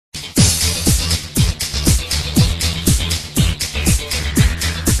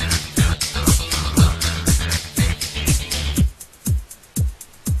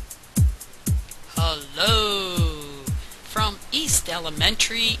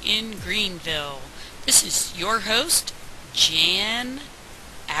Elementary in Greenville. This is your host, Jan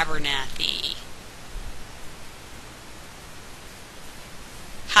Abernethy.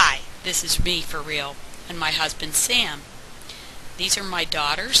 Hi, this is me for real, and my husband Sam. These are my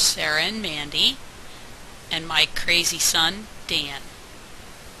daughters, Sarah and Mandy, and my crazy son, Dan.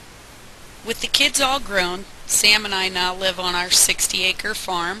 With the kids all grown, Sam and I now live on our 60-acre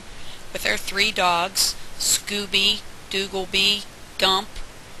farm with our 3 dogs, Scooby, Doogleby, Gump,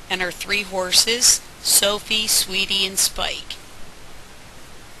 and our 3 horses, Sophie, Sweetie, and Spike.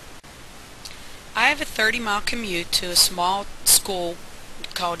 I have a 30-mile commute to a small school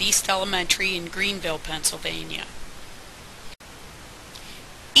called East Elementary in Greenville, Pennsylvania.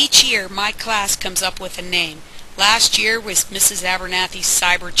 Each year, my class comes up with a name. Last year was Mrs. Abernethy's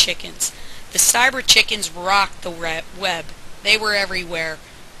Cyber Chickens. The Cyber Chickens rocked the web. They were everywhere.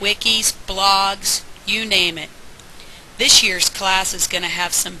 Wikis, blogs, you name it. This year's class is going to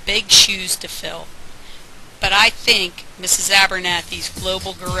have some big shoes to fill. But I think Mrs. Abernethy's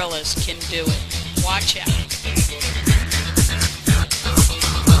Global Gorillas can do it. Watch out.